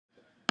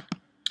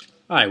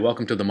Hi,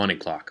 welcome to the Money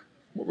Clock.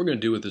 What we're going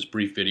to do with this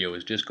brief video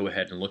is just go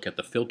ahead and look at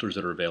the filters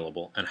that are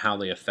available and how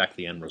they affect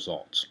the end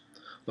results.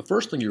 The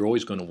first thing you're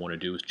always going to want to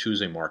do is choose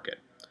a market.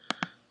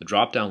 The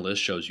drop-down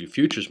list shows you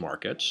futures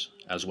markets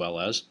as well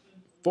as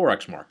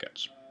forex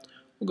markets.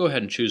 We'll go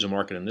ahead and choose a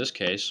market, in this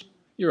case,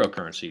 euro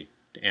currency,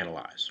 to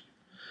analyze.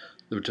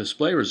 The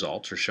display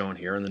results are shown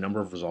here and the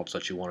number of results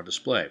that you want to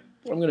display.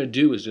 What I'm going to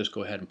do is just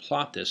go ahead and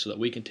plot this so that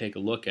we can take a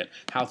look at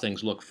how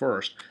things look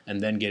first and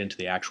then get into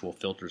the actual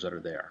filters that are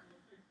there.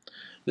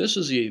 This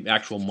is the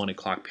actual Money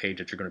Clock page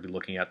that you're going to be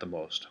looking at the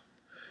most.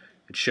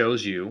 It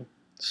shows you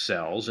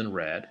sells in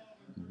red,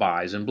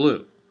 buys in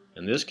blue.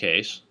 In this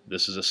case,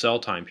 this is a sell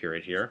time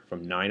period here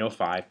from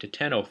 9:05 to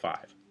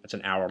 10:05. That's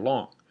an hour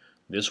long.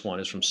 This one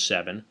is from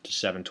 7 to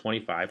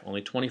 7:25,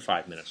 only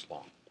 25 minutes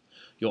long.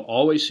 You'll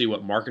always see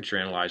what markets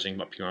you're analyzing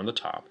up here on the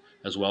top,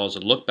 as well as the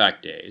look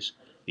back days,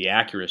 the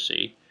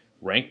accuracy,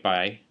 rank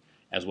by,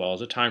 as well as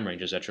the time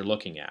ranges that you're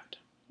looking at.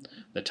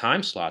 The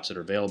time slots that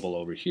are available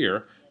over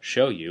here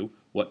show you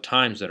what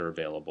times that are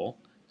available,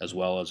 as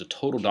well as the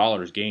total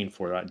dollars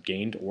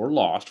gained or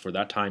lost for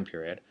that time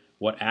period,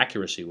 what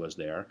accuracy was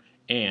there,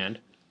 and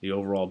the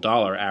overall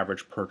dollar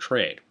average per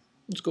trade.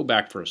 Let's go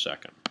back for a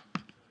second.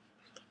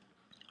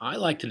 I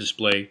like to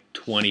display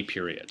 20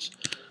 periods.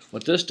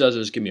 What this does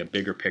is give me a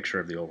bigger picture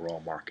of the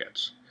overall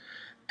markets.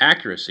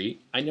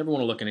 Accuracy, I never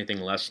want to look at anything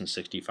less than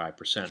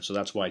 65%, so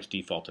that's why it's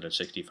defaulted at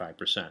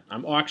 65%.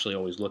 I'm actually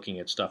always looking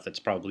at stuff that's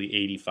probably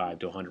 85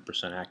 to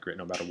 100% accurate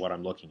no matter what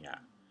I'm looking at.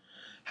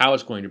 How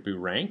it's going to be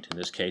ranked, in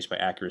this case by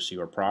accuracy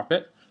or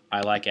profit, I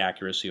like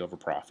accuracy over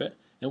profit.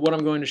 And what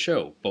I'm going to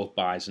show, both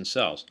buys and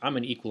sells. I'm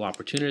an equal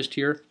opportunist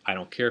here. I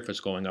don't care if it's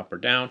going up or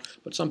down,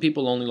 but some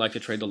people only like to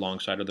trade the long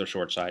side or the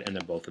short side, and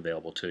they're both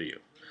available to you.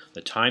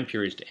 The time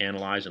periods to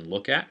analyze and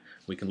look at,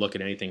 we can look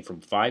at anything from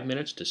 5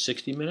 minutes to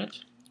 60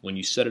 minutes. When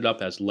you set it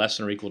up as less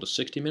than or equal to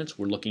 60 minutes,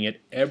 we're looking at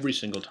every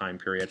single time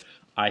period.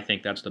 I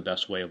think that's the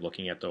best way of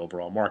looking at the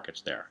overall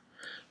markets there.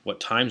 What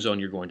time zone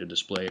you're going to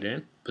display it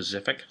in,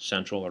 Pacific,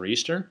 Central, or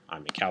Eastern.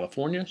 I'm in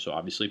California, so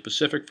obviously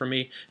Pacific for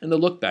me. And the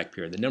look back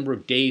period, the number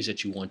of days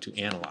that you want to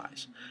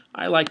analyze.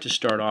 I like to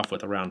start off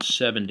with around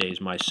 7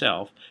 days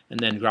myself and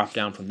then drop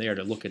down from there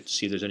to look at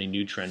see if there's any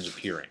new trends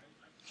appearing.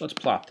 Let's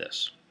plot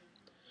this.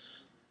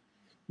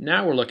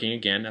 Now we're looking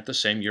again at the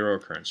same euro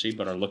currency,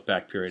 but our look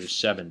back period is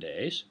 7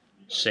 days.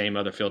 Same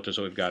other filters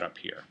that we've got up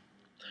here.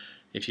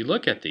 If you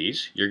look at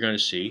these, you're going to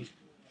see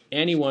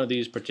any one of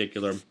these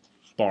particular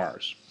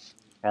bars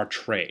are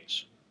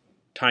trades,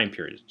 time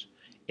periods,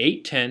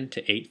 8:10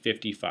 to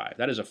 8:55.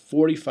 That is a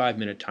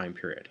 45-minute time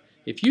period.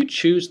 If you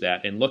choose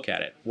that and look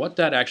at it, what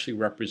that actually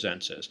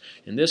represents is,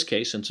 in this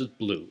case, since it's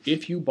blue,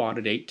 if you bought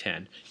at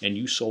 8:10 and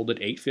you sold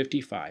at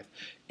 8:55,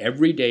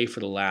 every day for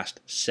the last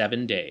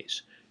 7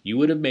 days, you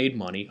would have made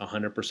money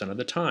 100% of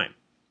the time.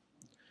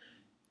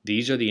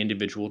 These are the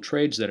individual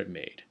trades that it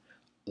made.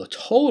 The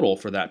total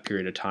for that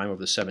period of time of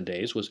the 7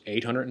 days was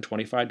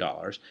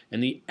 $825,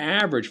 and the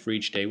average for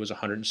each day was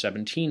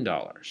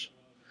 $117.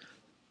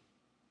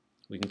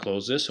 We can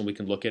close this and we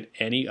can look at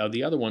any of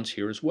the other ones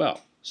here as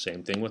well.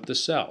 Same thing with the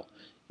sell.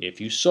 If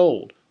you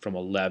sold from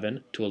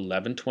 11 to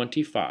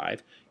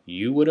 11:25,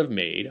 you would have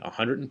made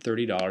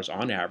 $130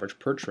 on average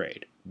per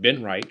trade,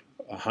 been right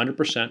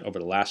 100% over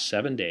the last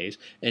 7 days,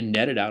 and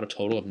netted out a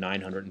total of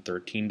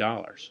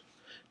 $913.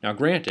 Now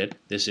granted,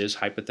 this is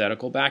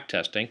hypothetical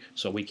backtesting,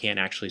 so we can't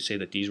actually say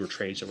that these were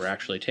trades that were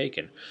actually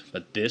taken.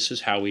 But this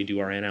is how we do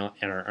our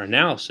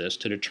analysis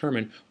to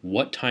determine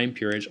what time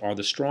periods are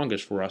the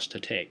strongest for us to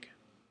take.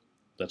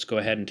 Let's go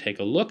ahead and take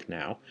a look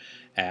now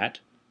at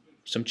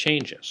some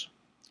changes.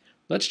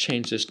 Let's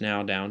change this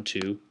now down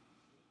to,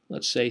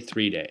 let's say,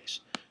 3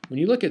 days. When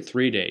you look at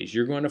 3 days,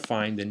 you're going to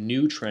find the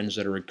new trends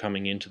that are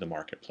coming into the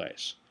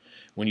marketplace.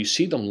 When you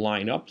see them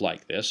line up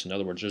like this, in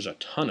other words, there's a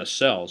ton of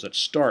sells that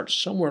start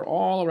somewhere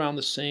all around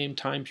the same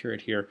time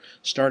period here,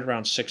 start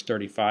around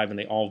 6:35, and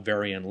they all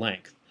vary in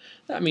length.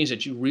 That means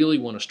that you really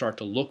want to start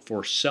to look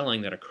for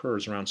selling that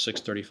occurs around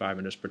 6:35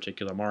 in this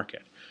particular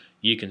market.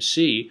 You can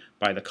see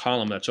by the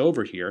column that's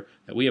over here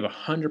that we have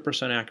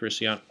 100%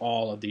 accuracy on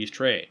all of these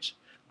trades.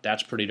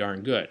 That's pretty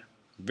darn good.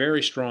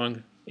 Very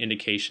strong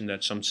indication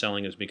that some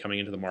selling is coming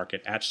into the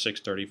market at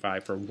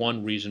 6:35 for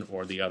one reason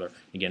or the other.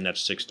 Again,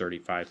 that's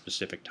 6:35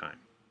 Pacific time.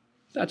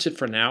 That's it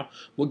for now.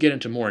 We'll get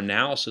into more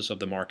analysis of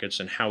the markets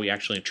and how we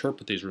actually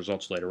interpret these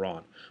results later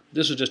on.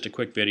 This is just a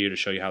quick video to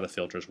show you how the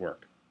filters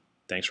work.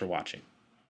 Thanks for watching.